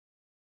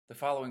The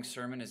following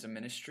sermon is a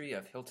ministry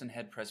of Hilton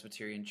Head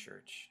Presbyterian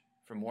Church.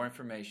 For more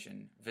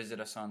information,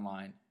 visit us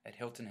online at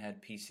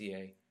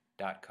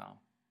hiltonheadpca.com.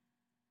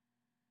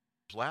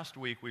 Last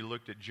week we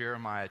looked at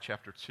Jeremiah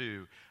chapter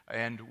 2,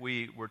 and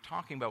we were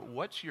talking about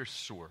what's your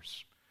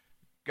source.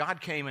 God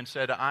came and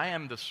said, I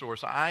am the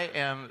source. I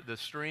am the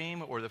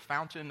stream or the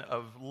fountain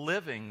of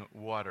living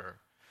water.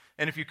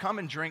 And if you come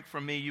and drink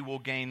from me, you will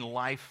gain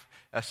life,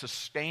 a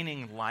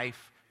sustaining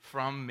life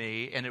from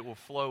me, and it will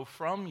flow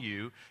from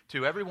you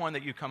to everyone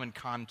that you come in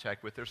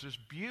contact with. There's these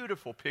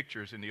beautiful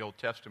pictures in the Old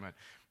Testament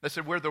that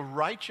said where the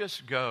righteous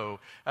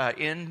go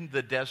in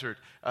the desert,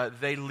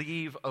 they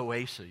leave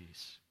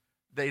oases.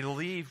 They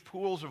leave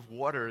pools of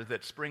water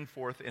that spring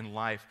forth in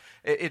life.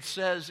 It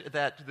says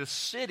that the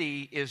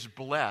city is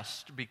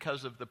blessed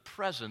because of the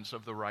presence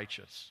of the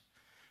righteous.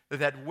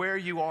 That where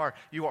you are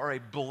a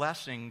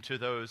blessing to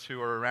those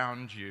who are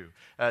around you.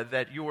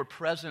 That your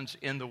presence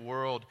in the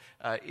world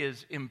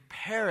is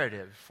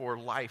imperative for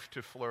life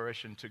to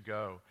flourish and to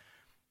go.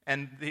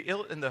 And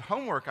the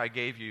homework I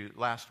gave you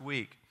last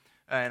week,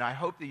 and I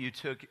hope that you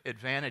took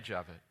advantage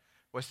of it,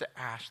 was to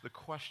ask the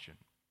question,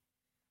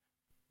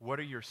 what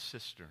are your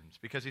cisterns?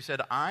 Because he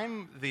said,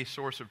 I'm the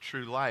source of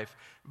true life,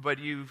 but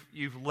you've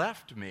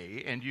left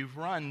me and you've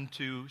run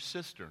to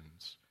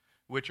cisterns,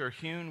 which are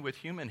hewn with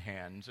human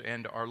hands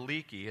and are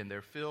leaky, and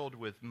they're filled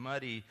with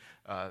muddy,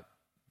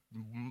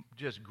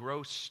 just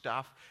gross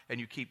stuff, and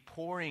you keep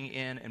pouring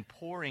in,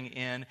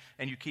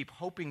 and you keep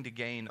hoping to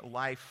gain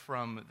life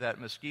from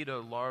that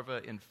mosquito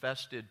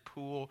larva-infested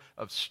pool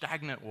of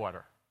stagnant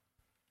water.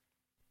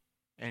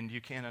 And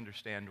you can't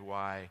understand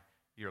why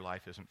your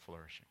life isn't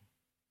flourishing.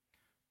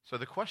 So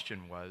the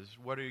question was,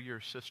 what are your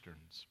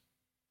cisterns?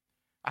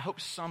 I hope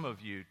some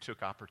of you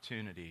took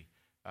opportunity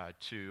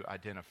to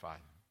identify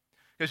them.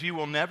 Because you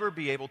will never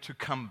be able to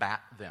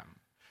combat them.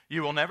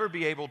 You will never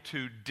be able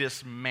to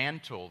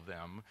dismantle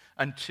them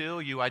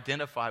until you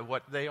identify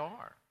what they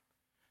are.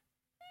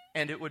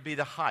 And it would be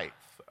the height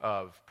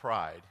of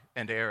pride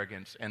and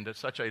arrogance and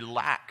such a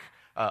lack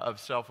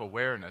of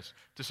self-awareness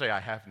to say,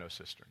 I have no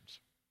cisterns.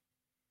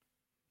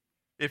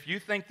 If you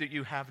think that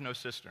you have no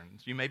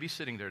cisterns, you may be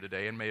sitting there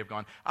today and may have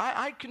gone,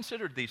 I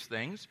considered these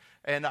things,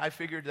 and I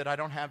figured that I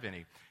don't have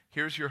any.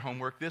 Here's your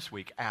homework this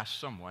week. Ask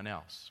someone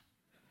else.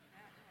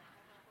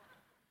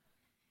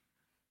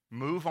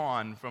 Move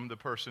on from the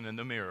person in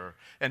the mirror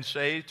and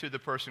say to the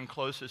person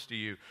closest to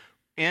you,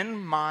 in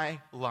my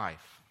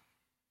life,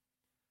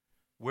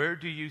 where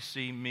do you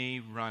see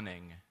me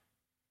running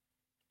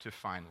to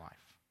find life?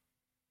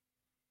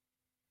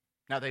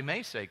 Now, they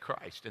may say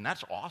Christ, and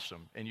that's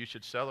awesome, and you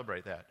should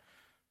celebrate that.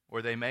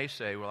 Or they may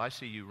say, well, I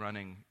see you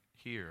running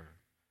here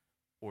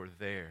or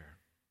there.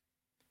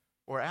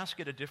 Or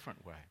ask it a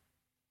different way.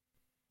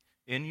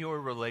 In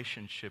your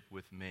relationship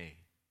with me,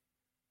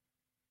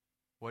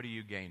 what are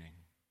you gaining?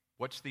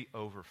 What's the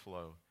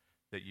overflow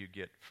that you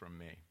get from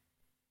me?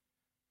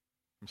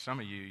 From some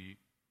of you,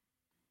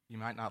 you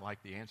might not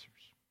like the answers.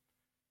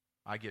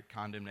 I get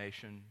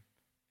condemnation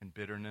and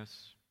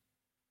bitterness.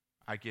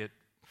 I get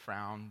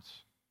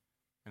frowns,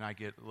 and I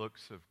get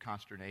looks of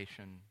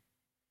consternation.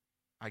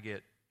 I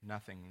get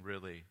nothing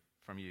really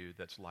from you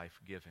that's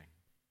life-giving.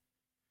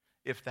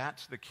 If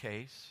that's the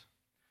case,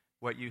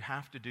 what you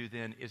have to do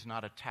then is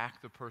not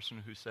attack the person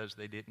who says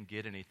they didn't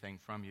get anything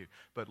from you,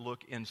 but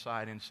look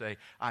inside and say,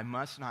 I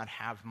must not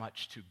have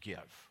much to give.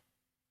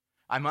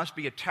 I must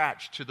be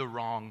attached to the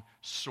wrong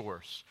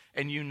source.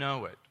 And you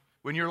know it.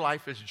 When your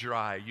life is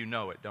dry, you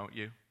know it, don't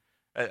you?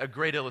 A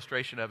great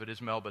illustration of it is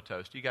Melba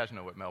toast. You guys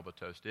know what Melba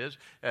toast is.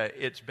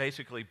 It's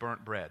basically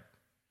burnt bread.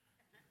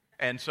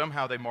 And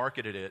somehow they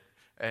marketed it,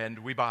 and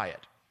we buy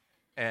it.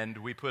 And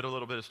we put a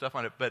little bit of stuff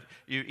on it. But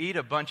you eat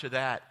a bunch of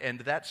that, and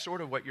that's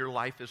sort of what your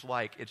life is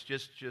like. It's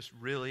just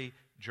really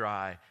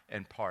dry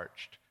and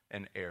parched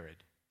and arid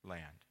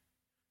land.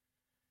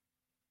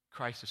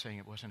 Christ is saying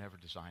it wasn't ever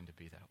designed to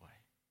be that way.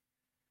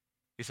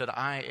 He said,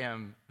 I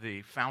am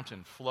the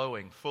fountain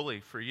flowing fully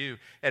for you.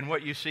 And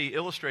what you see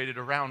illustrated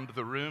around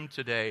the room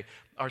today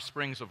are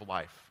springs of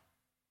life.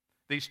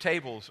 These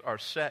tables are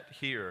set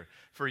here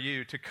for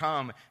you to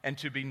come and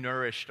to be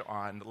nourished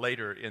on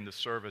later in the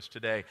service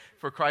today.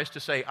 For Christ to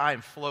say, I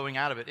am flowing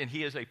out of it. And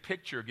he is a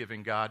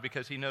picture-giving God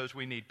because he knows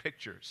we need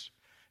pictures.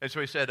 And so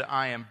he said,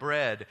 I am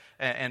bread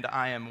and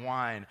I am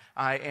wine.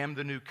 I am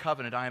the new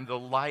covenant. I am the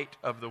light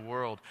of the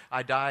world.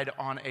 I died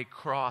on a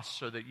cross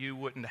so that you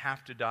wouldn't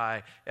have to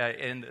die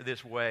in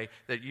this way,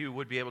 that you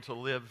would be able to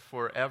live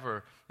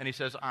forever. And he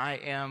says, I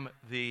am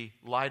the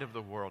light of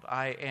the world.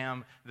 I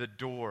am the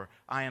door.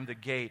 I am the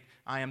gate.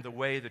 I am the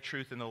way, the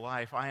truth, and the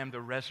life. I am the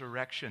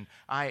resurrection.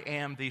 I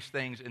am these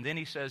things. And then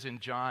he says in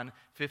John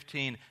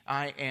 15,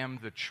 I am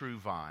the true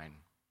vine.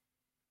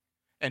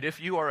 And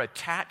if you are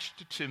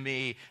attached to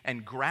me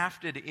and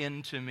grafted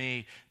into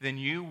me, then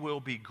you will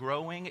be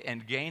growing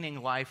and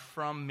gaining life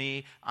from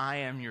me. I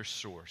am your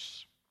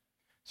source.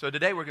 So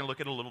today we're going to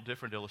look at a little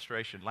different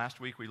illustration. Last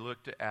week we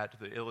looked at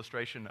the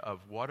illustration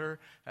of water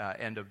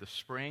and of the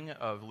spring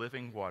of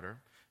living water.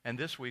 And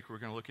this week we're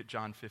going to look at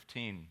John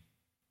 15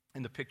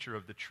 in the picture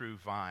of the true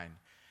vine.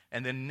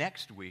 And then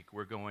next week,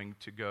 we're going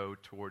to go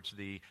towards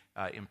the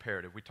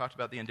imperative. We talked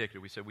about the indicative.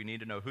 We said we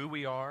need to know who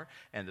we are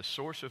and the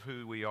source of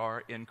who we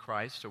are in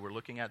Christ. So we're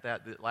looking at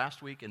that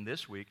last week and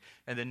this week.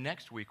 And then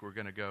next week, we're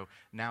going to go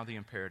now the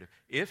imperative.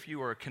 If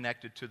you are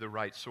connected to the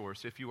right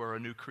source, if you are a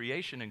new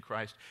creation in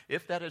Christ,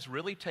 if that has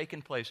really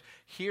taken place,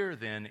 here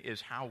then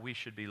is how we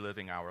should be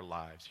living our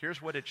lives.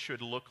 Here's what it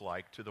should look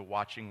like to the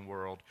watching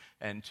world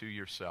and to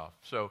yourself.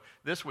 So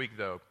this week,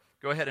 though,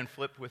 go ahead and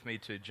flip with me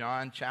to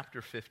John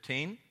chapter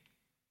 15.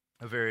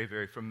 A very,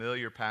 very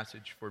familiar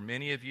passage for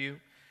many of you.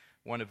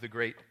 One of the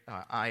great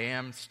I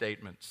am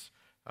statements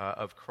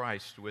of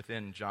Christ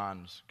within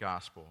John's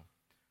gospel.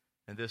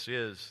 And this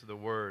is the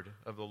word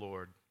of the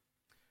Lord.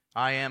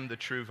 I am the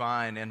true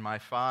vine, and my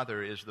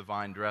Father is the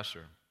vine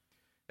dresser.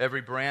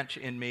 Every branch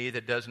in me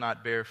that does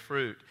not bear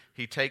fruit,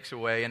 he takes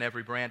away, and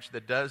every branch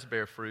that does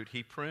bear fruit,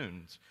 he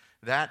prunes,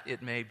 that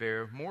it may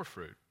bear more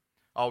fruit.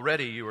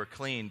 Already you are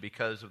clean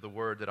because of the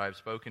word that I have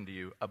spoken to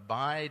you.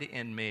 Abide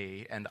in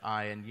me, and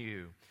I in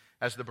you.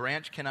 As the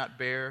branch cannot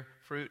bear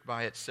fruit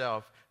by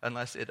itself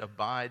unless it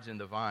abides in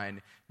the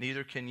vine,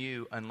 neither can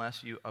you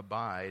unless you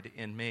abide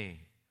in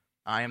me.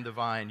 I am the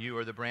vine, you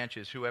are the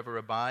branches. Whoever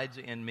abides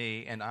in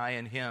me and I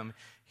in him,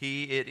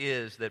 he it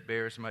is that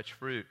bears much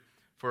fruit.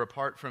 For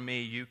apart from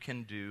me you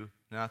can do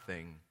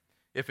nothing.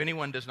 If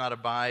anyone does not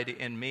abide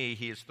in me,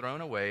 he is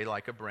thrown away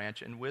like a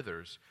branch and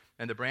withers.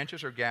 And the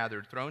branches are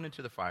gathered, thrown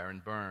into the fire,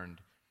 and burned.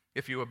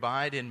 If you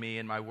abide in me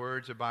and my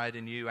words abide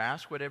in you,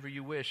 ask whatever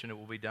you wish and it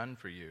will be done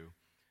for you.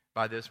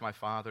 By this my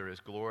Father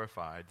is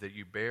glorified, that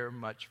you bear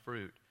much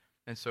fruit,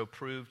 and so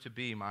prove to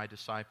be my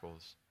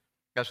disciples.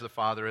 As the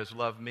Father has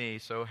loved me,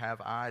 so have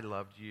I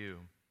loved you.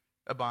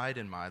 Abide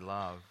in my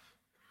love.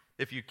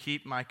 If you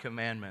keep my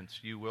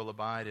commandments, you will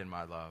abide in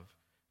my love,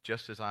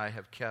 just as I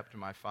have kept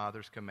my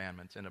Father's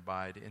commandments and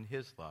abide in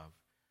his love.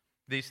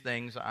 These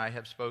things I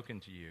have spoken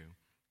to you,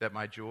 that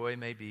my joy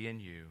may be in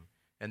you,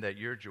 and that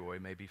your joy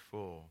may be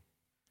full.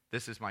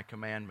 This is my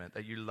commandment,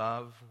 that you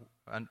love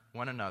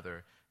one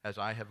another as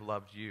I have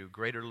loved you.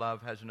 Greater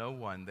love has no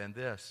one than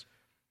this,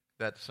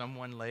 that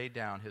someone lay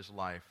down his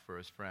life for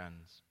his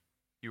friends.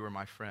 You are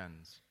my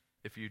friends,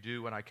 if you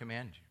do what I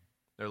command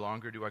you. No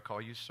longer do I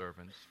call you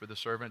servants, for the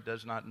servant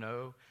does not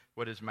know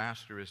what his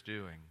master is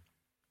doing.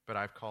 But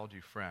I've called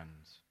you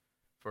friends,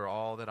 for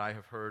all that I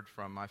have heard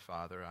from my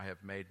Father I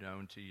have made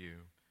known to you.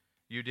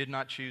 You did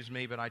not choose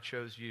me, but I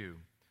chose you,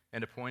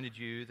 and appointed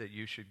you that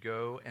you should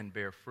go and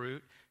bear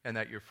fruit, and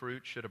that your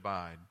fruit should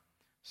abide,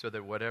 so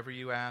that whatever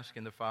you ask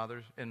in the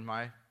Father in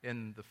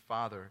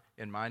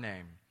my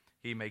name,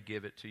 he may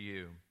give it to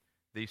you.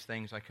 These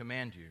things I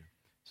command you,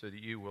 so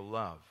that you will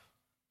love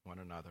one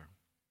another.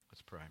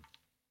 Let's pray.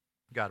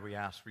 God, we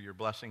ask for your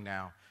blessing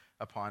now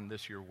upon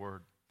this your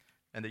word,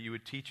 and that you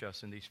would teach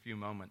us in these few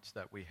moments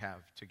that we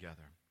have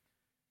together.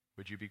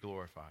 Would you be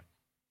glorified?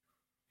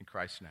 In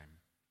Christ's name,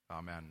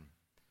 amen.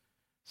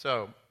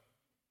 So,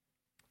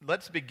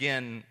 let's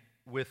begin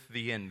with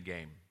the end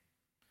game.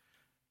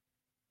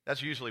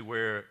 That's usually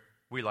where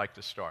we like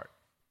to start.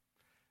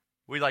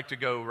 We like to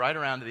go right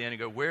around to the end and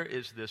go, where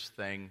is this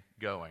thing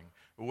going?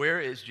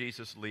 Where is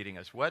Jesus leading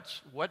us?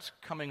 What's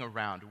coming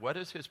around? What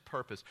is his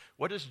purpose?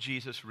 What does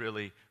Jesus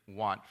really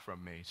want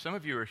from me? Some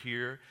of you are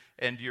here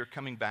and you're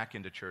coming back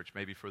into church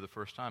maybe for the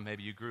first time.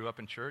 Maybe you grew up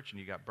in church and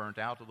you got burnt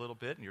out a little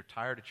bit and you're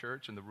tired of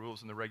church and the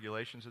rules and the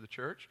regulations of the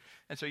church.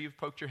 And so you've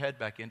poked your head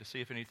back in to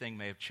see if anything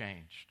may have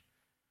changed.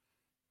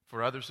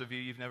 For others of you,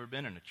 you've never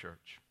been in a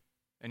church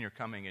and you're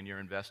coming and you're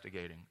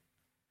investigating.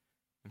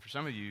 And for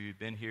some of you, you've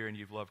been here and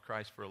you've loved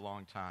Christ for a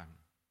long time.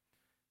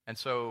 And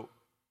so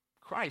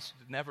Christ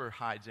never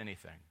hides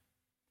anything.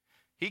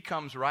 He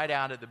comes right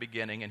out at the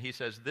beginning and he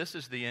says, this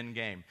is the end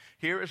game.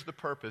 Here is the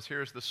purpose.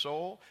 Here is the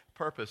sole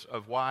purpose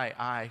of why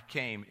I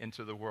came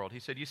into the world. He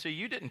said, you see,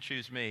 you didn't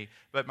choose me,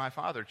 but my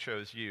Father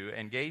chose you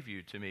and gave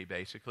you to me,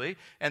 basically.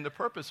 And the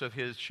purpose of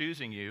his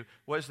choosing you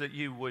was that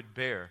you would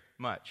bear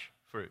much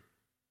fruit.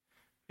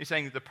 He's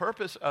saying the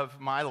purpose of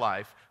my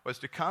life was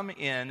to come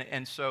in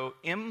and so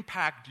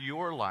impact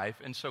your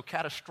life and so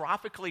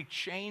catastrophically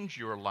change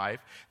your life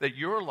that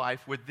your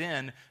life would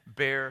then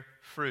bear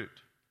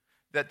fruit.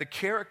 That the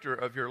character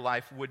of your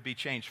life would be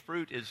changed.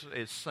 Fruit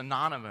is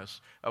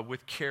synonymous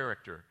with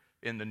character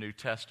in the New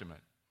Testament.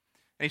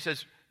 And he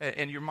says,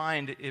 and your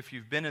mind, if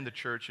you've been in the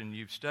church and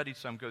you've studied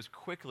some, goes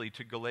quickly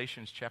to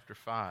Galatians chapter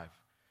 5.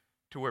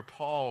 To where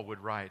Paul would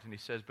write, and he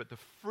says, but the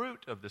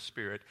fruit of the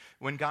Spirit,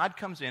 when God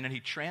comes in and he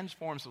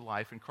transforms the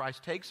life and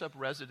Christ takes up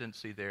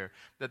residency there,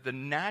 that the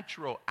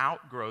natural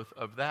outgrowth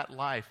of that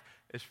life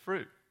is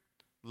fruit.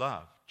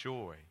 Love,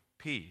 joy,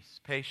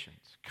 peace,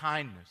 patience,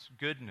 kindness,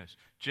 goodness,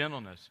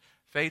 gentleness,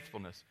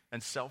 faithfulness,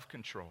 and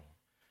self-control.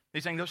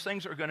 He's saying those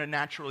things are going to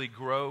naturally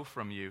grow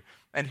from you.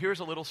 And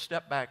here's a little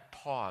step back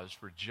pause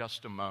for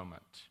just a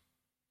moment.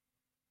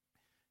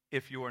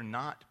 If you're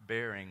not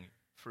bearing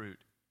fruit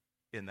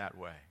in that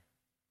way,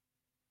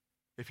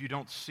 if you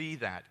don't see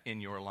that in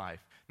your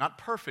life, not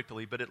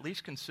perfectly, but at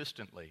least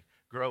consistently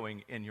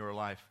growing in your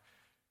life,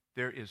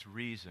 there is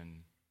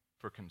reason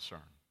for concern.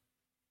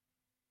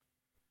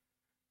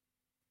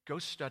 Go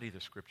study the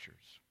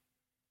Scriptures.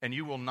 And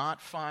you will not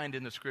find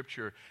in the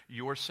Scripture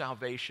your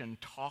salvation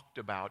talked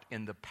about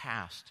in the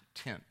past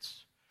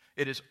tense.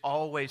 It is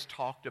always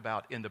talked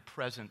about in the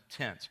present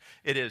tense.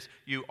 It is,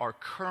 you are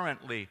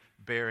currently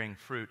bearing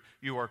fruit.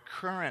 You are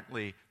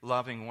currently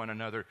loving one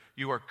another.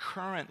 You are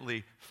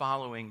currently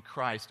following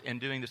Christ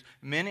and doing this.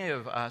 Many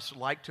of us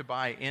like to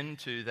buy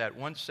into that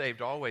once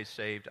saved, always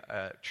saved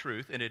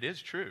truth, and it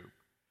is true.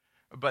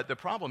 But the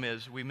problem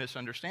is we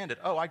misunderstand it.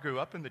 Oh, I grew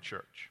up in the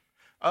church.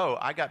 Oh,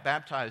 I got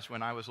baptized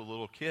when I was a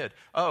little kid.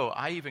 Oh,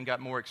 I even got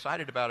more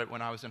excited about it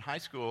when I was in high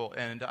school,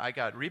 and I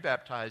got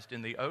rebaptized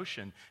in the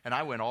ocean, and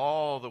I went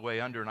all the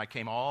way under, and I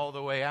came all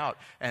the way out,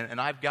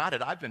 and I've got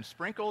it. I've been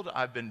sprinkled,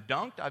 I've been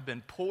dunked, I've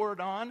been poured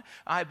on,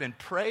 I've been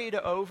prayed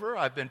over,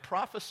 I've been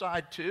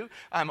prophesied to.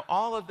 I'm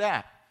all of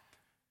that.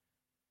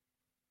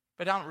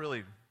 But I don't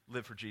really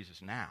live for Jesus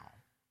now.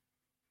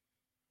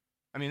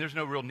 I mean, there's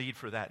no real need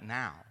for that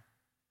now.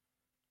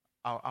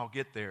 I'll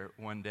get there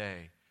one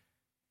day.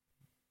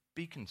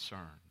 Be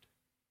concerned.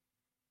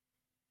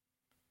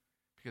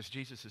 Because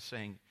Jesus is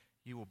saying,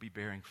 you will be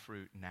bearing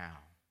fruit now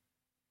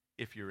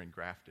if you're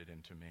engrafted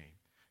into me.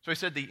 So he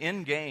said the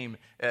end game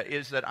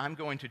is that I'm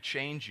going to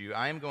change you.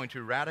 I am going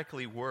to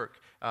radically work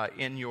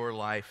in your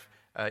life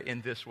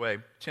in this way.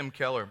 Tim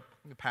Keller,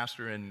 the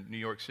pastor in New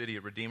York City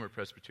at Redeemer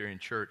Presbyterian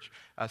Church,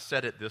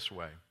 said it this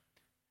way.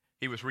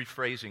 He was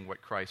rephrasing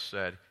what Christ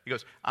said. He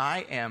goes,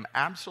 I am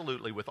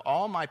absolutely, with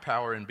all my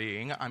power and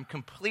being, I'm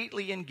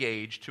completely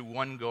engaged to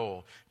one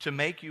goal, to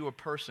make you a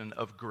person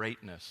of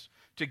greatness,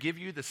 to give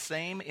you the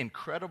same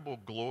incredible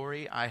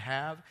glory I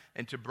have,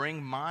 and to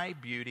bring my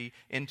beauty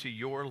into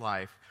your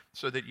life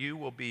so that you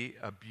will be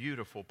a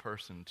beautiful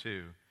person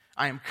too.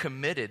 I am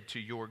committed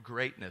to your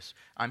greatness.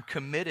 I'm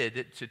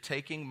committed to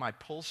taking my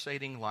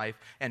pulsating life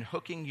and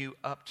hooking you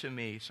up to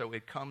me so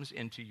it comes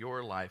into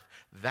your life.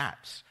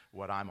 That's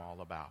what I'm all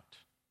about.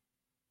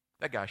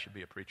 That guy should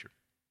be a preacher.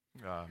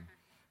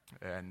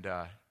 And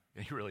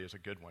he really is a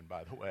good one,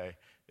 by the way,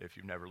 if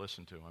you've never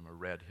listened to him or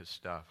read his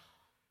stuff.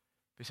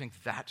 He's saying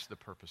that's the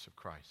purpose of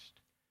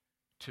Christ,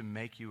 to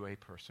make you a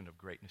person of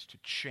greatness, to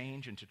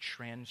change and to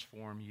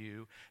transform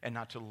you, and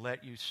not to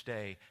let you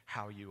stay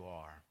how you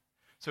are.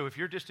 So if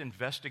you're just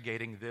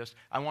investigating this,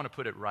 I want to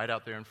put it right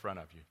out there in front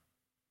of you.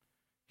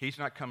 He's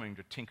not coming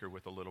to tinker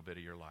with a little bit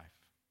of your life.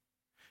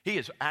 He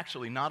is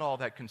actually not all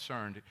that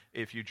concerned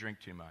if you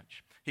drink too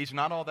much. He's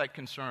not all that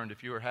concerned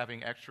if you are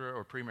having extra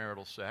or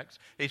premarital sex.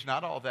 He's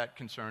not all that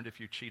concerned if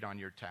you cheat on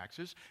your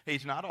taxes.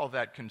 He's not all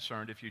that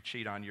concerned if you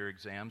cheat on your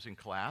exams in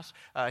class.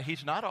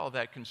 He's not all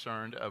that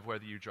concerned of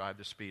whether you drive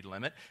the speed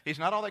limit. He's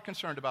not all that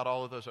concerned about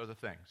all of those other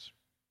things.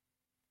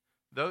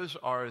 Those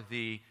are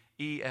the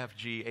E, F,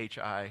 G, H,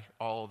 I,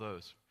 all of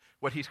those.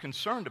 What he's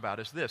concerned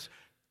about is this.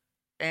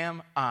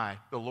 Am I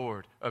the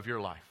Lord of your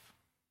life?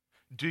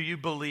 Do you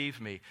believe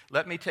me?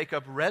 Let me take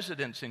up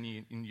residence in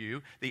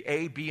you, the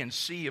A, B, and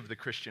C of the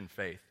Christian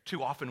faith.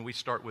 Too often we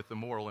start with the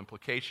moral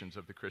implications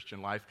of the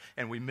Christian life,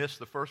 and we miss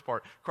the first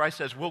part. Christ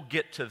says, we'll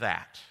get to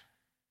that.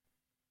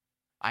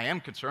 I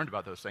am concerned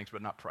about those things,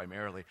 but not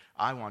primarily.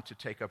 I want to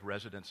take up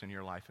residence in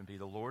your life and be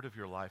the Lord of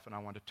your life, and I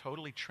want to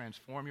totally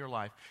transform your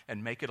life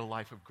and make it a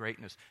life of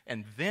greatness.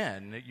 And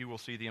then you will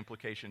see the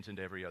implications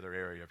into every other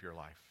area of your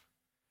life.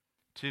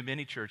 Too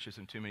many churches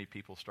and too many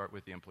people start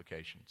with the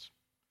implications.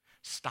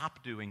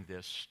 Stop doing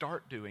this,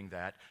 start doing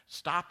that,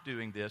 stop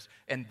doing this,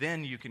 and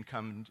then you can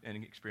come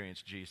and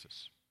experience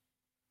Jesus.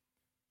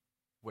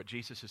 What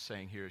Jesus is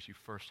saying here is you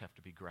first have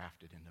to be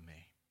grafted into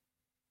me.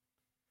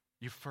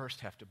 You first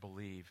have to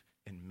believe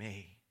in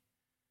me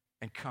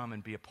and come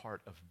and be a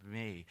part of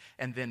me.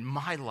 And then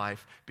my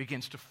life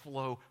begins to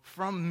flow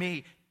from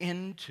me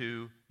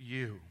into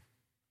you.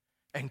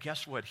 And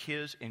guess what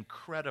his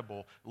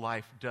incredible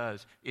life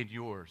does in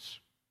yours?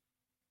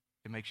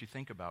 It makes you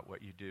think about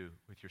what you do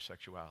with your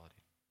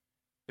sexuality.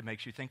 It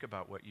makes you think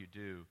about what you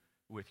do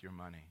with your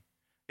money.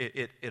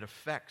 It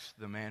affects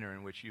the manner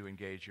in which you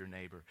engage your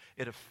neighbor.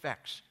 It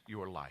affects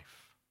your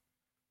life,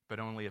 but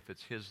only if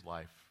it's his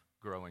life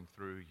growing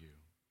through you.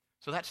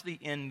 So that's the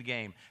end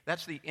game.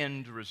 That's the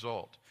end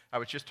result. I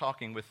was just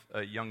talking with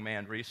a young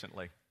man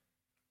recently,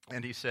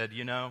 and he said,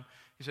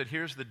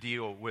 here's the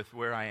deal with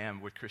where I am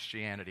with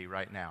Christianity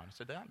right now. And I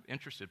said, I'm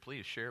interested.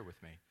 Please share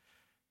with me.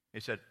 He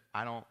said,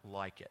 I don't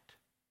like it.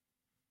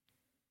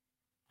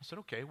 I said,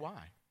 okay,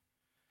 why?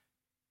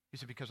 He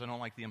said, because I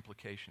don't like the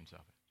implications of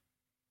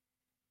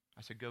it.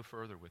 I said, go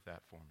further with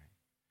that for me.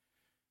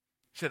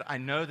 He said, I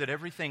know that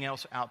everything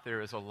else out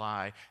there is a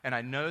lie, and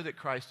I know that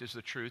Christ is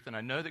the truth, and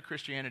I know that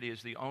Christianity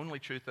is the only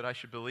truth that I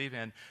should believe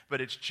in, but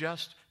it's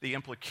just the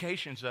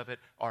implications of it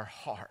are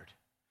hard.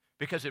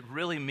 Because it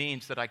really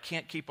means that I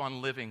can't keep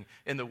on living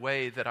in the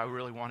way that I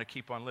really want to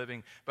keep on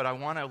living, but I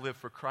want to live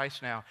for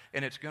Christ now,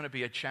 and it's going to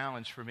be a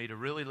challenge for me to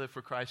really live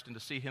for Christ and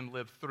to see him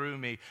live through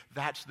me.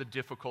 That's the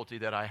difficulty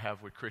that I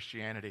have with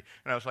Christianity.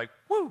 And I was like,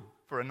 whoo,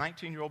 for a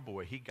 19-year-old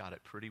boy, he got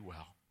it pretty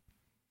well.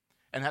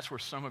 And that's where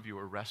some of you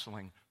are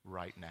wrestling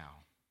right now.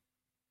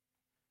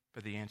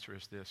 But the answer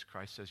is this.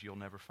 Christ says you'll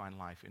never find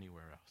life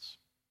anywhere else.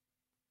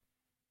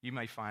 You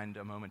may find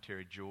a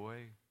momentary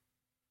joy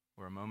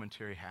or a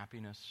momentary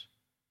happiness,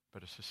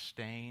 but a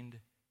sustained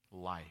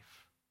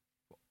life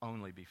will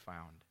only be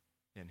found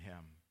in him.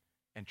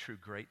 And true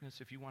greatness,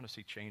 if you want to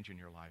see change in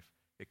your life,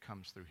 it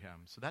comes through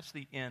him. So that's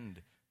the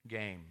end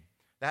game.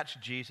 That's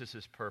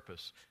Jesus'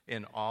 purpose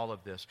in all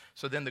of this.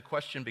 So then the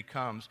question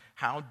becomes,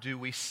 how do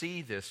we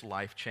see this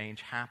life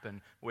change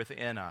happen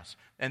within us?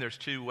 And there's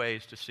two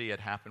ways to see it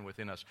happen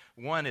within us.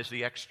 One is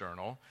the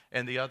external,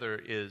 and the other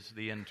is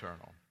the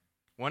internal.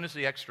 One is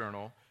the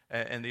external,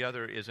 and the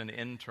other is an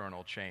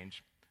internal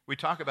change. We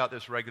talk about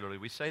this regularly.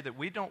 We say that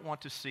we don't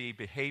want to see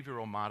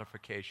behavioral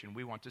modification.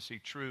 We want to see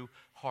true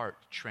heart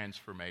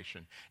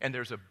transformation. And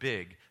there's a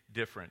big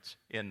difference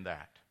in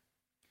that.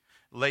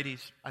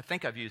 Ladies, I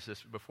think I've used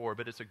this before,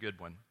 but it's a good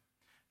one.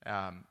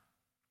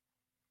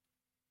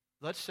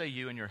 Let's say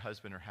you and your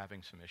husband are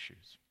having some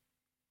issues.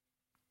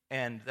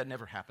 And that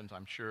never happens,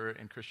 I'm sure,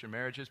 in Christian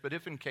marriages. But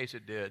if in case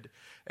it did,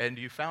 and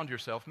you found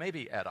yourself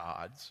maybe at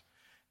odds,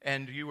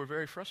 and you were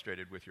very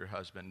frustrated with your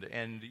husband,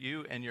 and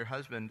you and your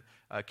husband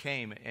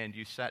came and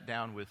you sat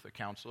down with a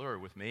counselor or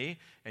with me,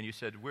 and you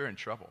said, we're in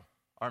trouble.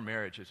 Our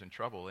marriage is in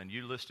trouble. And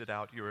you listed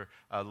out your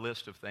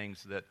list of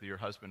things that your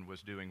husband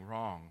was doing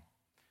wrong.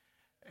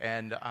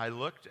 And I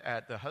looked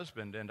at the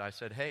husband and I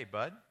said, hey,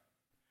 bud,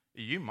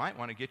 you might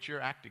want to get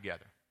your act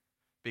together.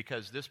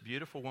 Because this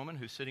beautiful woman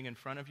who's sitting in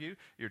front of you,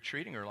 you're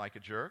treating her like a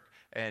jerk,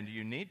 and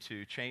you need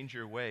to change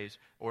your ways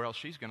or else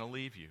she's going to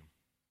leave you.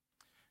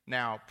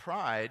 Now,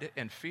 pride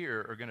and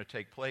fear are going to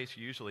take place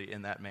usually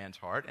in that man's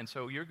heart, and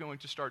so you're going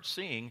to start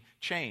seeing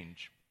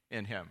change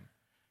in him.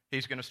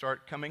 He's going to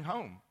start coming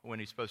home when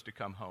he's supposed to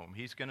come home.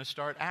 He's going to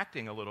start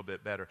acting a little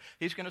bit better.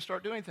 He's going to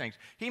start doing things.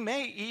 He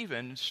may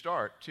even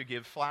start to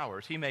give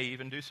flowers. He may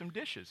even do some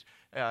dishes.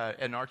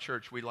 In our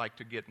church, we like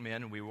to get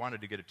men, and we wanted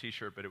to get a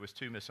T-shirt, but it was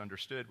too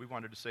misunderstood. We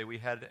wanted to say we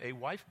had a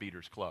wife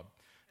beaters club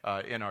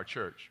in our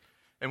church.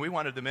 And we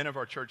wanted the men of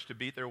our church to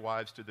beat their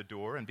wives to the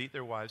door and beat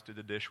their wives to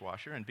the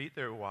dishwasher and beat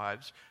their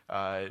wives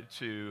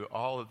to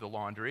all of the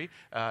laundry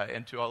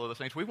and to all of those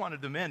things. We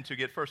wanted the men to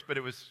get first, but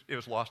it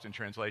was lost in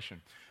translation.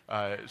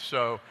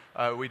 So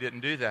we didn't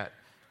do that.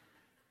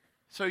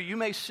 So you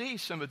may see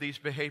some of these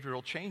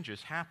behavioral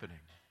changes happening.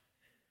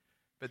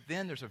 But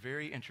then there's a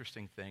very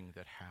interesting thing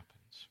that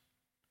happens.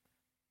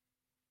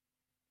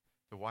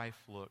 The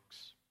wife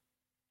looks,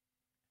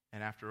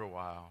 and after a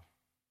while,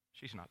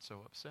 she's not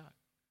so upset.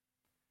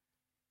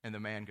 And the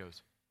man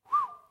goes, whew,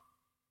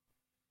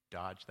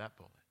 dodge that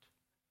bullet.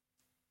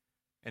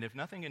 And if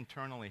nothing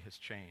internally has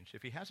changed,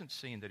 if he hasn't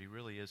seen that he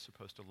really is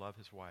supposed to love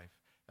his wife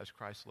as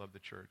Christ loved the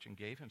church and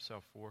gave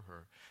himself for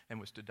her and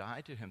was to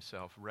die to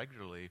himself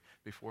regularly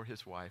before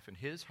his wife, and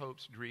his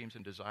hopes, dreams,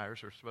 and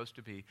desires are supposed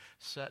to be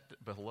set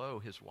below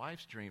his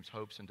wife's dreams,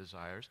 hopes, and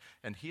desires,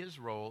 and his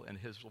role in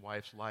his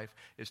wife's life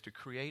is to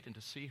create and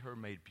to see her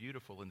made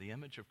beautiful in the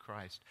image of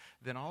Christ,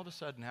 then all of a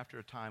sudden, after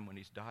a time when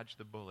he's dodged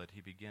the bullet,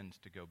 he begins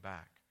to go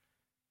back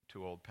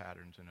to old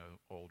patterns and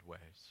old ways.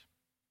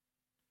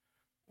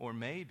 Or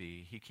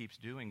maybe he keeps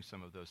doing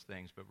some of those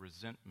things, but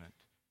resentment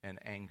and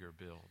anger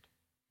build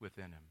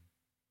within him.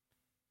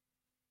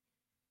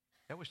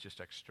 That was just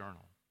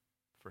external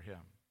for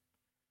him.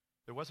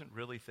 There wasn't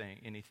really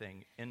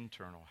anything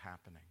internal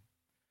happening.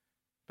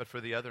 But for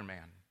the other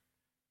man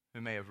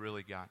who may have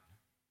really gotten,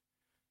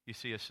 you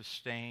see a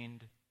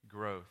sustained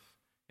growth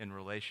in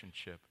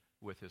relationship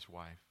with his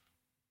wife,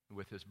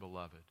 with his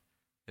beloved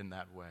in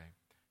that way.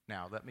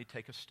 Now, let me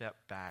take a step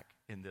back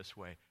in this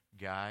way.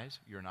 Guys,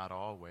 you're not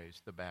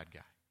always the bad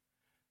guy.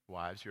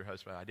 Wives, your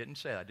husband, I didn't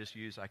say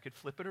it. I could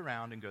flip it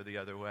around and go the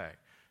other way.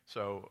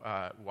 So,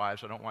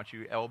 wives, I don't want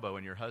you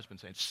elbowing your husband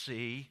saying,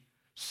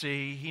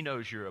 see, he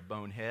knows you're a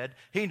bonehead.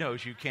 He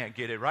knows you can't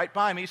get it right.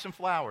 Buy me some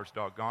flowers,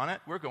 doggone it.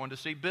 We're going to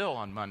see Bill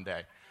on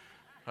Monday.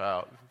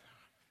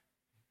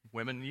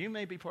 Women, you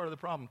may be part of the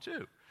problem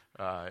too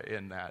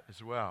in that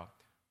as well.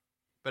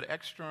 But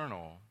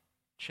external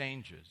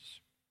changes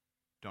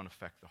don't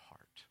affect the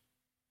heart.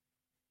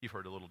 You've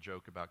heard a little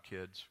joke about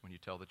kids when you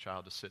tell the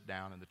child to sit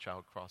down and the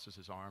child crosses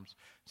his arms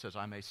and says,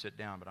 I may sit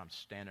down, but I'm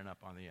standing up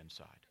on the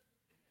inside.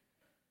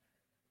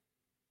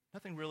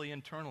 Nothing really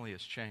internally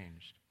has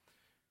changed.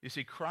 You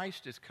see,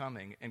 Christ is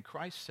coming, and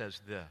Christ says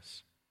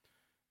this: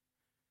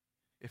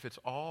 if it's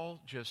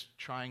all just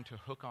trying to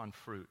hook on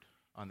fruit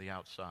on the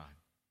outside,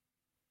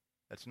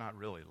 that's not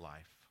really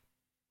life.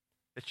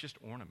 It's just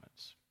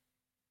ornaments.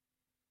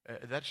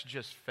 That's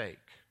just fake.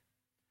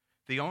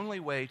 The only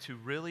way to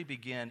really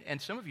begin,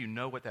 and some of you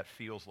know what that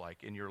feels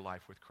like in your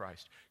life with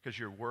Christ because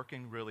you're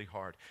working really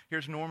hard.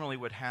 Here's normally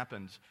what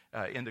happens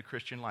in the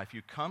Christian life.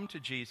 You come to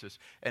Jesus,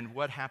 and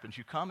what happens?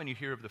 You come and you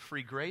hear of the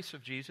free grace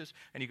of Jesus,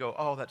 and you go,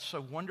 oh, that's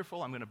so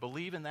wonderful. I'm going to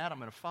believe in that. I'm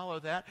going to follow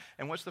that.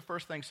 And what's the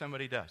first thing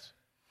somebody does?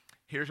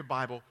 Here's a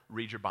Bible.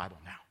 Read your Bible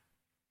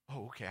now.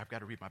 Oh, okay, I've got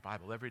to read my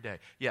Bible every day.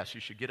 Yes, you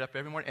should get up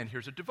every morning, and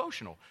here's a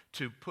devotional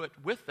to put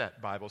with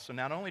that Bible. So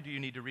not only do you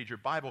need to read your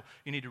Bible,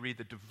 you need to read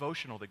the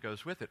devotional that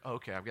goes with it.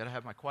 Okay, I've got to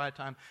have my quiet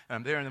time, and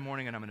I'm there in the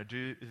morning, and I'm going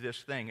to do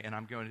this thing, and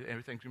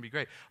everything's going to be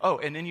great. Oh,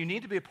 and then you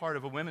need to be a part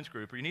of a women's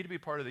group, or you need to be a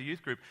part of the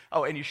youth group.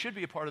 Oh, and you should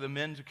be a part of the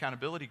men's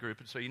accountability group,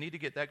 and so you need to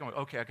get that going.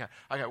 Okay,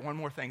 I got one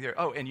more thing there.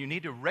 Oh, and you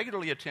need to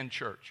regularly attend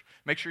church.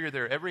 Make sure you're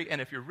there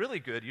and if you're really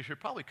good, you should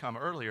probably come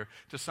earlier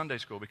to Sunday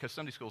school, because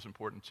Sunday school is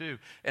important too.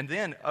 And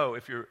then,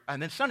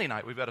 and then Sunday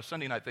night, we've got a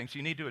Sunday night thing, so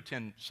you need to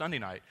attend Sunday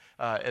night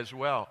as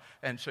well.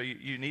 And so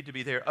you need to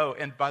be there. Oh,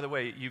 and by the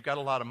way, you've got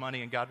a lot of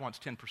money, and God wants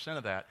 10%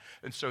 of that.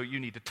 And so you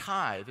need to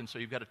tithe, and so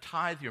you've got to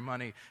tithe your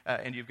money,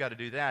 and you've got to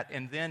do that.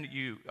 And then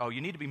you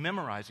need to be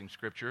memorizing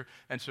Scripture,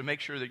 and so make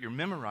sure that you're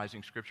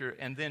memorizing Scripture.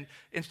 And then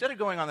instead of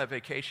going on that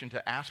vacation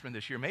to Aspen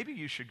this year, maybe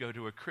you should go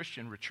to a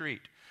Christian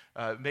retreat.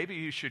 Maybe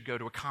you should go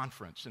to a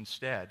conference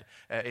instead,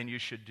 and you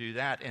should do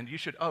that. And you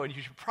should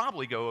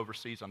probably go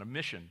overseas on a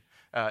mission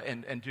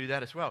and do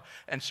that as well.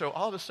 And so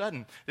all of a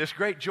sudden, this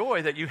great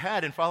joy that you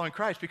had in following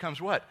Christ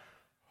becomes what?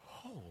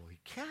 Holy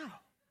cow.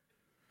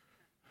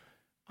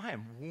 I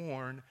am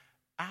worn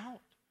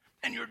out.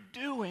 And you're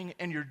doing,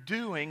 and you're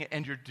doing,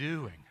 and you're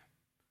doing.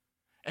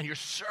 And you're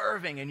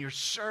serving, and you're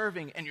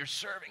serving, and you're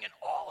serving, and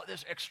all of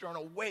this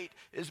external weight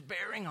is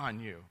bearing on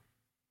you.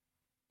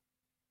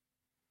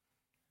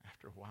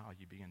 After a while,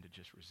 you begin to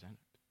just resent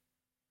it.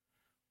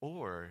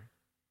 Or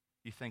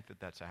you think that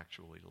that's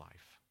actually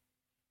life,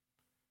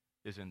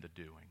 is in the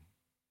doing.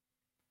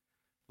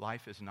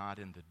 Life is not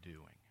in the doing.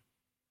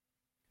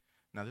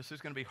 Now, this is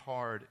going to be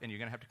hard, and you're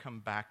going to have to come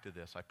back to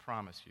this, I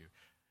promise you.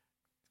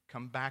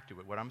 Come back to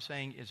it. What I'm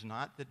saying is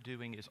not that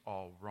doing is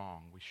all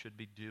wrong. We should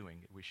be doing.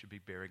 We should be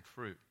bearing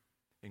fruit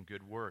in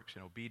good works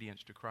and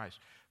obedience to Christ.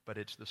 But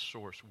it's the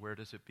source. Where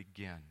does it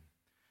begin?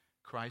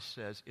 Christ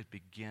says it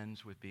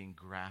begins with being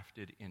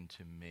grafted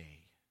into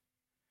me.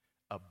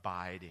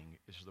 Abiding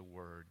is the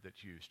word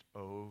that's used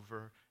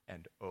over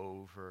and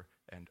over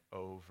and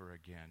over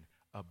again.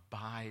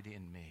 Abide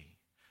in me.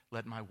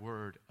 Let my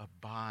word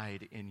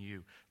abide in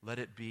you. Let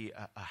it be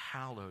a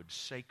hallowed,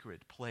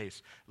 sacred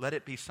place. Let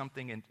it be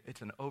something, and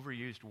it's an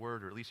overused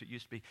word, or at least it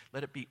used to be,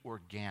 let it be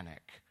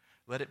organic.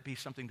 Let it be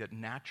something that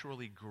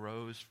naturally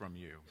grows from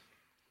you.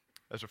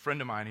 As a friend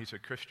of mine, he's a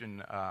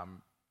Christian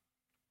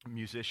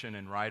musician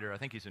and writer. I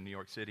think he's in New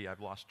York City. I've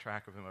lost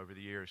track of him over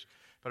the years.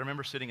 But I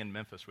remember sitting in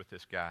Memphis with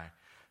this guy.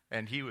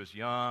 And he was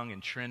young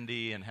and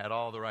trendy and had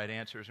all the right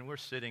answers. And we're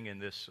sitting in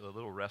this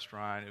little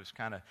restaurant. It was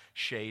kind of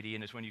shady,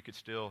 and it's when you could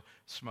still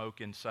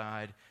smoke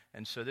inside.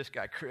 And so this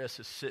guy, Chris,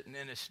 is sitting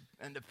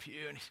in the pew,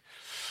 and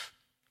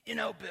he's,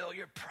 Bill,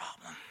 your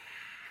problem.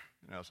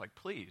 And I was like,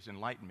 please,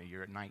 enlighten me.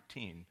 You're at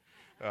 19.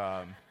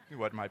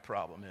 What my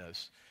problem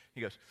is.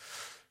 He goes,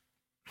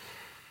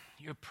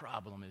 your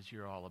problem is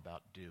you're all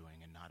about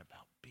doing and not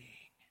about being.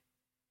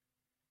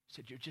 He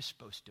said, you're just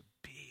supposed to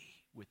be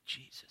with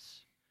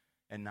Jesus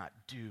and not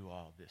do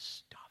all this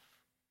stuff.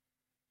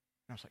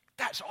 And I was like,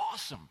 that's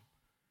awesome.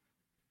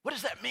 What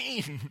does that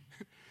mean?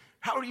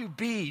 How do you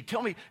be?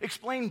 Tell me,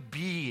 explain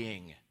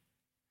being.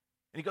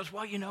 And he goes,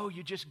 well,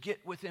 you just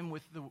get with him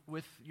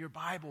with your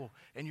Bible,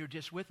 and you're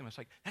just with him. It's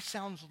like, that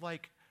sounds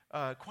like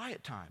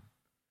quiet time.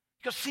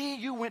 He goes, see,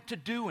 you went to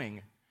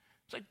doing.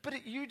 It's like,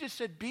 but you just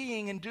said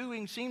being and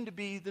doing seem to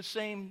be the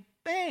same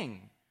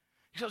thing.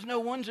 He goes, no,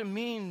 one's a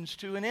means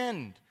to an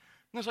end.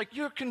 And I was like,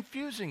 you're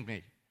confusing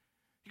me.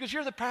 He goes,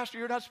 you're the pastor,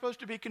 you're not supposed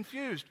to be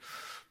confused.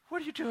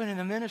 What are you doing in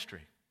the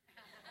ministry?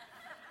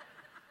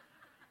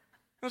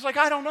 I was like,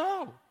 I don't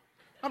know.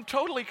 I'm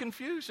totally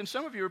confused. And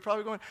some of you are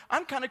probably going,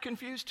 I'm kind of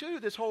confused too,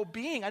 this whole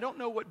being. I don't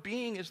know what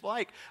being is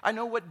like. I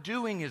know what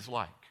doing is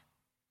like.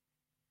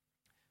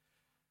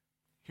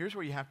 Here's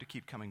where you have to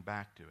keep coming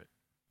back to it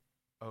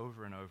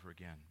over and over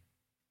again.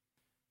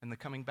 And the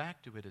coming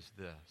back to it is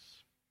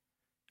this.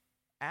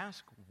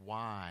 Ask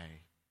why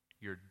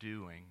you're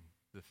doing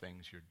the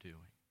things you're doing.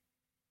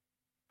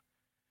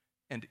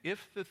 And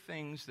if the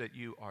things that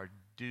you are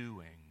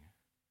doing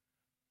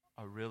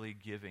are really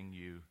giving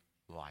you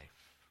life,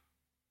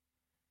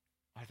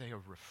 are they a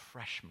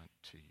refreshment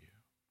to you?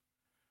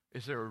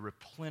 Is there a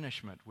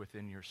replenishment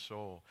within your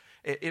soul?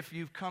 If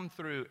you've come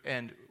through,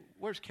 and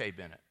where's Kay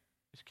Bennett?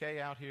 Is Kay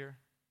out here?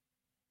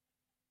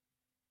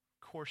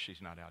 Of course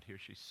she's not out here.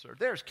 She's served.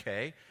 There's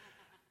Kay.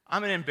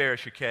 I'm going to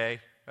embarrass you, Kay,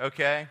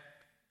 okay?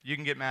 You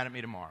can get mad at me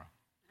tomorrow.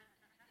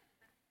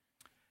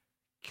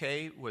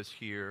 Kay was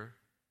here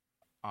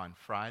on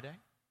Friday,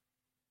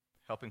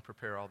 helping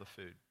prepare all the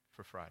food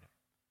for Friday.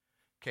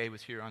 Kay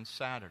was here on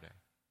Saturday,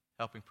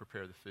 helping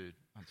prepare the food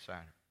on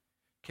Saturday.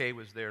 Kay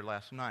was there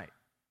last night,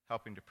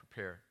 helping to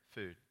prepare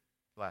food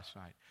last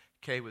night.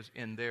 Kay was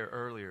in there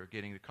earlier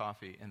getting the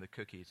coffee and the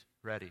cookies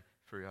ready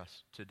for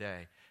us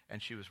today. And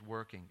she was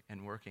working,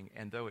 and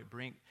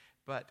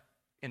but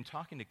in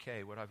talking to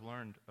Kay, what I've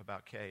learned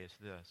about Kay is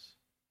this.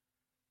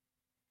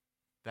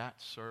 That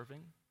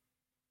serving,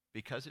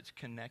 because it's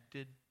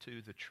connected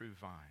to the true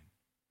vine,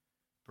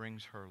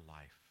 brings her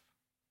life.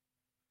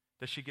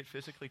 Does she get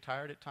physically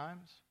tired at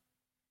times?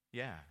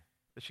 Yeah.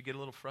 Does she get a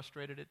little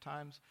frustrated at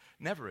times?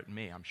 Never at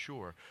me, I'm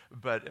sure.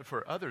 But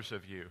for others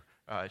of you,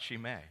 she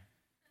may.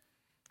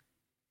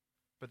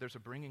 But there's a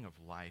bringing of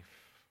life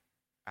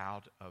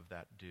out of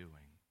that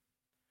doing.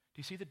 Do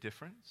you see the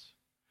difference?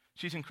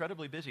 She's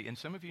incredibly busy, and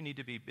some of you need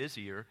to be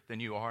busier than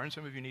you are, and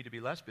some of you need to be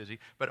less busy,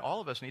 but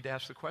all of us need to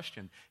ask the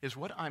question, is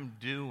what I'm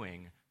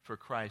doing for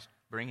Christ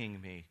bringing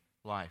me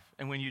life?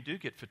 And when you do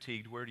get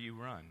fatigued, where do you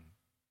run?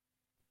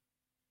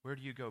 Where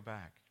do you go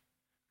back?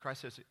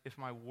 Christ says, if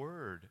my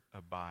word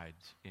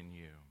abides in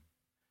you.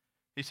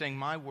 He's saying,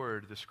 my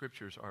word, the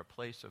scriptures, are a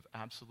place of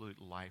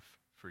absolute life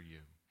for you.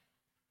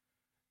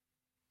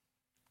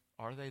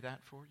 Are they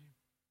that for you?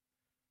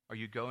 Are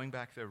you going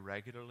back there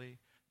regularly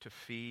to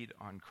feed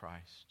on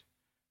Christ,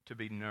 to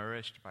be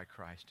nourished by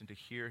Christ, and to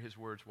hear his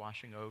words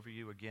washing over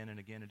you again and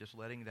again, and just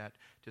letting that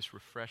just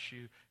refresh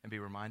you and be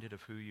reminded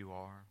of who you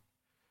are?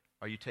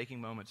 Are you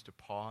taking moments to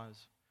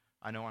pause?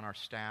 I know on our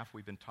staff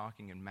we've been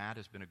talking, and Matt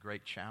has been a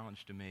great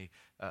challenge to me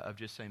of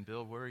just saying,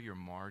 Bill, where are your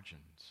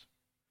margins?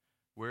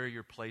 Where are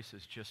your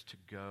places just to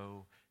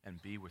go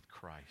and be with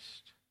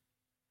Christ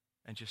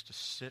and just to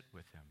sit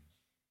with him?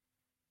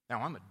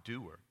 Now, I'm a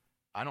doer.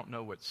 I don't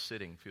know what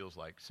sitting feels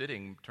like.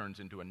 Sitting turns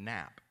into a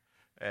nap.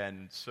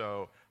 And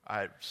so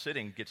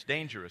sitting gets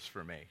dangerous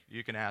for me.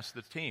 You can ask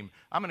the team,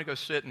 I'm going to go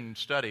sit and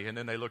study. And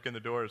then they look in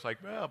the door. It's like,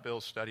 well,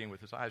 Bill's studying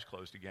with his eyes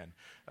closed again.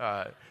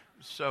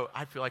 So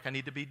I feel like I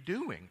need to be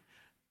doing.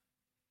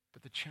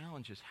 But the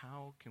challenge is,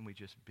 how can we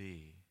just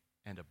be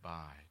and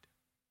abide?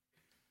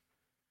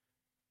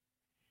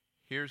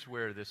 Here's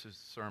where this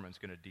sermon's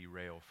going to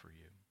derail for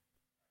you.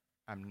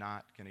 I'm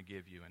not going to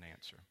give you an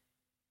answer,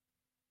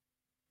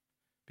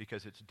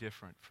 because it's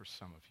different for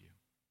some of you.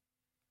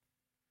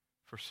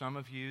 For some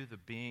of you, the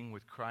being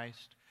with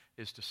Christ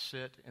is to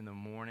sit in the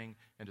morning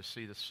and to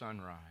see the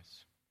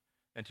sunrise,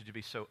 and to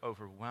be so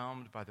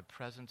overwhelmed by the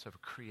presence of a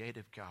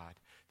creative God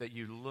that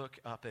you look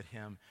up at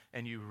him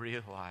and you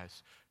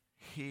realize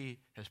he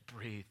has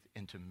breathed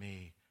into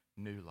me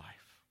new life.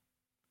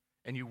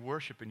 And you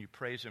worship and you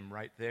praise him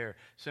right there,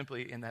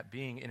 simply in that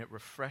being, and it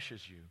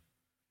refreshes you.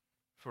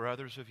 For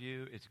others of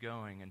you, it's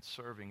going and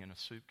serving in a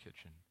soup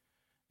kitchen,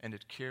 and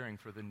it's caring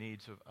for the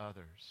needs of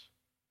others.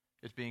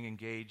 It's being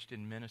engaged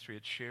in ministry.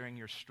 It's sharing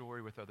your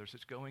story with others.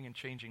 It's going and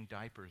changing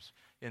diapers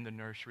in the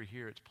nursery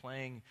here. It's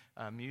playing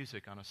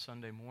music on a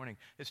Sunday morning.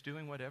 It's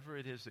doing whatever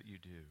it is that you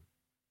do.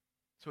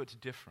 So it's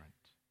different.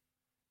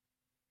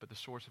 But the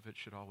source of it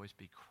should always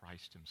be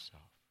Christ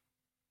himself.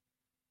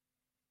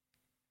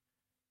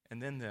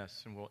 And then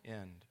this, and we'll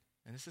end.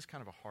 And this is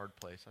kind of a hard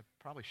place. I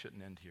probably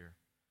shouldn't end here,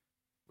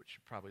 which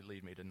should probably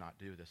lead me to not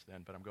do this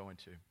then, but I'm going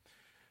to.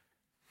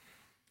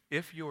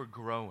 If you're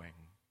growing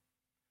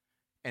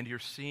and you're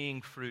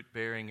seeing fruit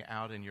bearing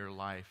out in your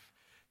life,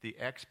 the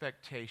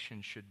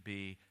expectation should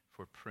be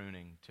for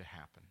pruning to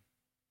happen.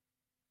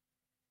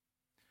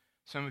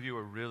 Some of you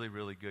are really,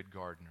 really good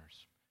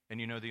gardeners. And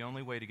you know the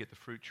only way to get the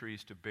fruit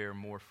trees to bear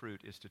more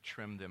fruit is to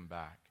trim them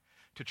back,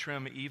 to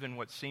trim even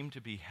what seem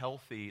to be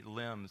healthy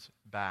limbs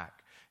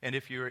back. And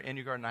if you're in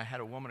your garden, I had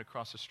a woman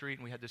across the street,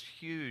 and we had this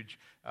huge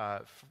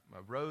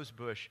rose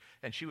bush,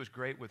 and she was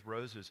great with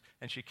roses.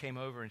 And she came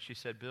over and she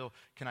said, Bill,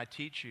 can I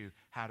teach you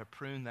how to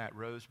prune that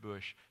rose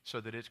bush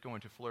so that it's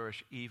going to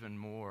flourish even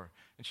more?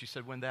 And she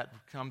said, when that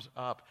comes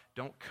up,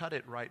 don't cut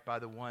it right by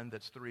the one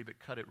that's 3, but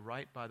cut it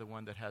right by the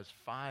one that has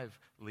 5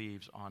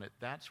 leaves on it.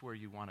 That's where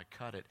you want to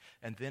cut it.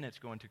 And then it's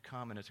going to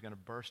come and it's going to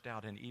burst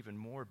out in even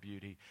more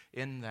beauty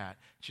in that.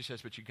 She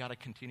says, but you got to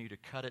continue to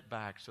cut it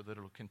back so that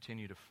it'll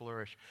continue to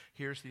flourish.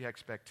 Here's the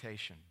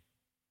expectation.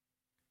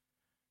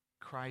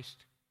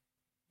 Christ,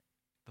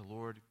 the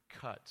Lord,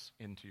 cuts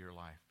into your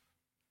life.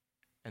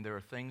 And there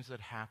are things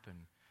that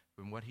happen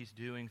when what he's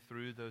doing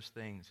through those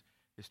things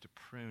is to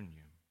prune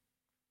you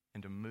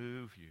and to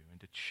move you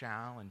and to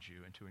challenge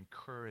you and to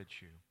encourage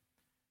you.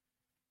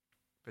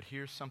 But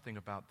here's something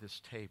about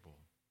this table.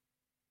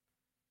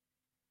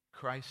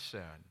 Christ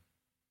said,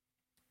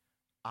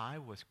 I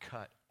was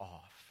cut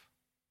off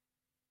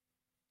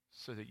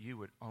so that you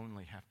would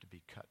only have to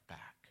be cut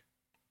back.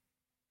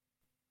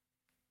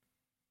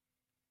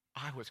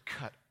 I was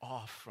cut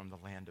off from the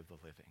land of the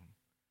living.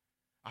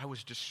 I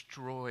was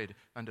destroyed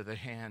under the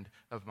hand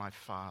of my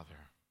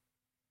Father.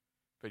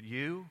 But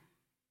you're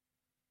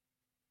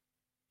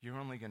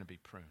only going to be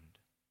pruned.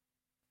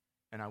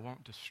 And I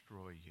won't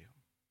destroy you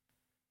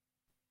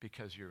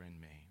because you're in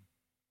me.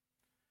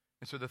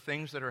 And so the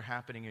things that are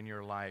happening in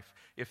your life,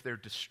 if they're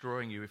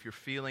destroying you, if you're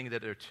feeling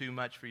that they're too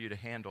much for you to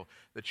handle,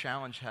 the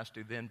challenge has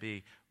to then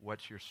be,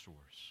 what's your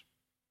source?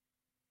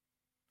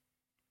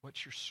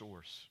 What's your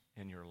source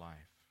in your life?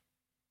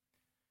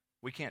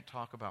 We can't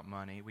talk about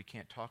money. We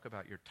can't talk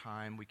about your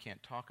time. We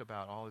can't talk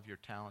about all of your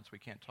talents. We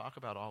can't talk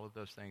about all of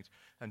those things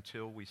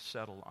until we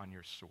settle on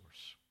your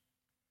source,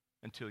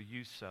 until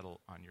you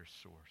settle on your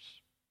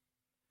source.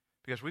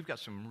 Because we've got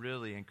some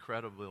really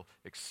incredible,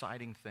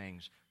 exciting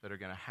things that are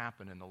going to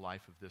happen in the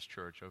life of this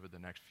church over the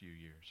next few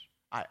years.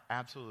 I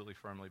absolutely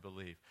firmly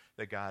believe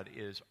that God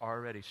is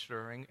already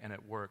stirring and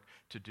at work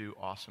to do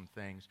awesome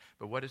things.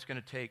 But what it's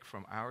going to take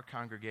from our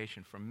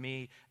congregation, from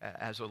me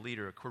as a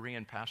leader, a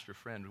Korean pastor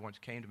friend once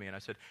came to me and I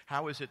said,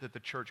 how is it that the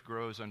church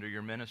grows under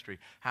your ministry?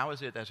 How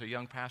is it as a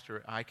young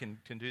pastor I can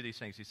do these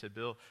things? He said,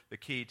 Bill, the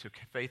key to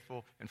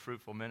faithful and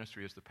fruitful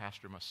ministry is the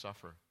pastor must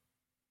suffer.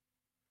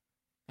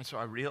 And so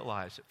I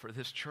realized that for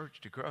this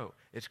church to grow,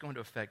 it's going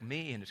to affect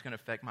me and it's going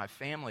to affect my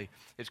family.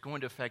 It's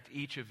going to affect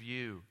each of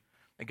you.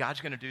 And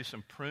God's going to do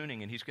some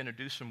pruning, and he's going to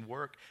do some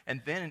work.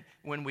 And then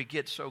when we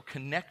get so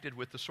connected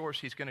with the source,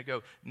 he's going to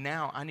go,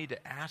 now I need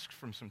to ask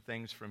for some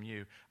things from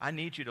you. I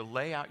need you to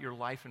lay out your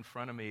life in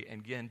front of me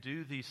and, again,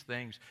 do these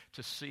things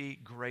to see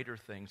greater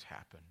things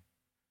happen.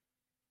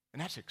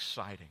 And that's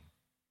exciting.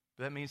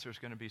 But that means there's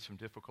going to be some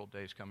difficult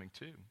days coming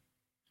too,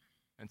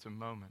 and some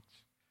moments.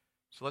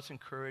 So let's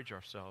encourage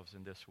ourselves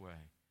in this way.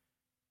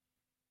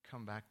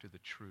 Come back to the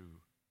true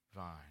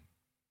vine.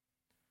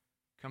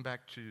 Come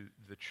back to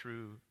the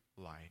true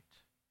light,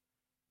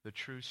 the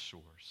true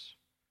source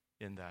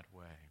in that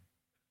way.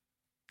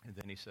 And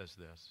then he says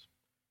this,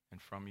 and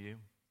from you,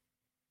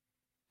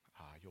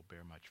 you'll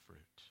bear much fruit.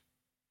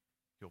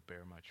 You'll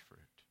bear much fruit.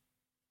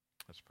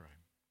 Let's pray.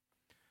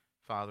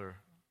 Father,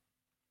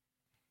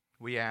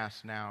 we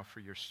ask now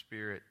for your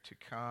Spirit to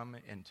come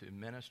and to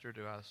minister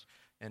to us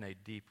in a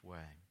deep way.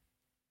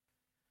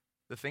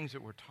 The things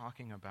that we're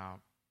talking about,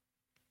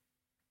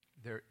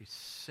 they're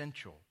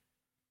essential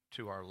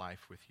to our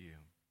life with you.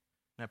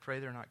 And I pray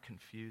they're not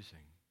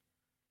confusing.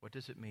 What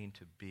does it mean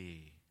to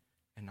be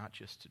and not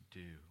just to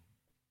do?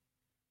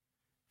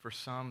 For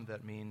some,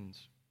 that means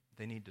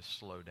they need to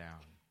slow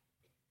down.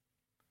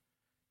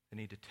 They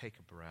need to take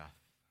a breath.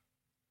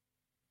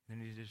 They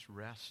need to just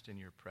rest in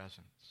your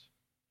presence.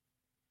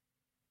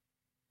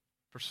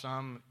 For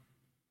some,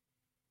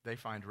 they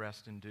find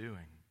rest in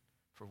doing.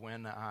 For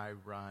when I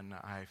run,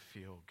 I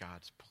feel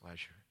God's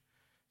pleasure.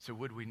 So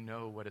would we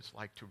know what it's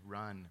like to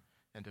run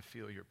and to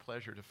feel your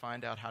pleasure, to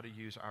find out how to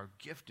use our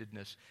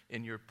giftedness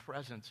in your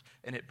presence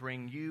and it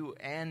bring you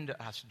and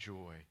us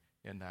joy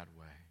in that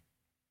way.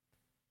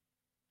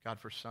 God,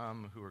 for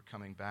some who are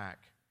coming back,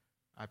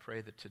 I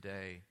pray that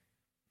today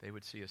they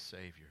would see a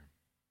Savior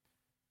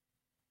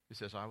who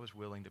says, I was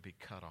willing to be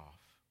cut off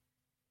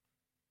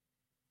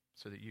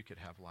so that you could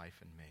have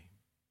life in me.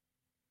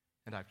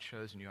 And I've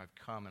chosen you,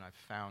 I've come and I've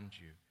found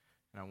you,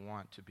 and I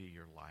want to be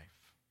your life.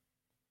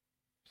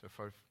 So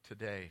for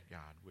today, God,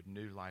 would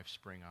new life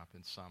spring up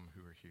in some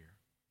who are here?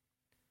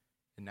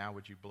 And now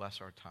would you bless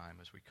our time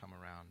as we come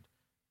around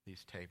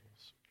these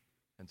tables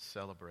and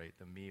celebrate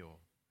the meal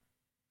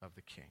of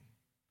the King?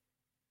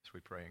 As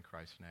we pray in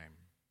Christ's name,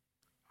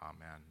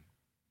 amen.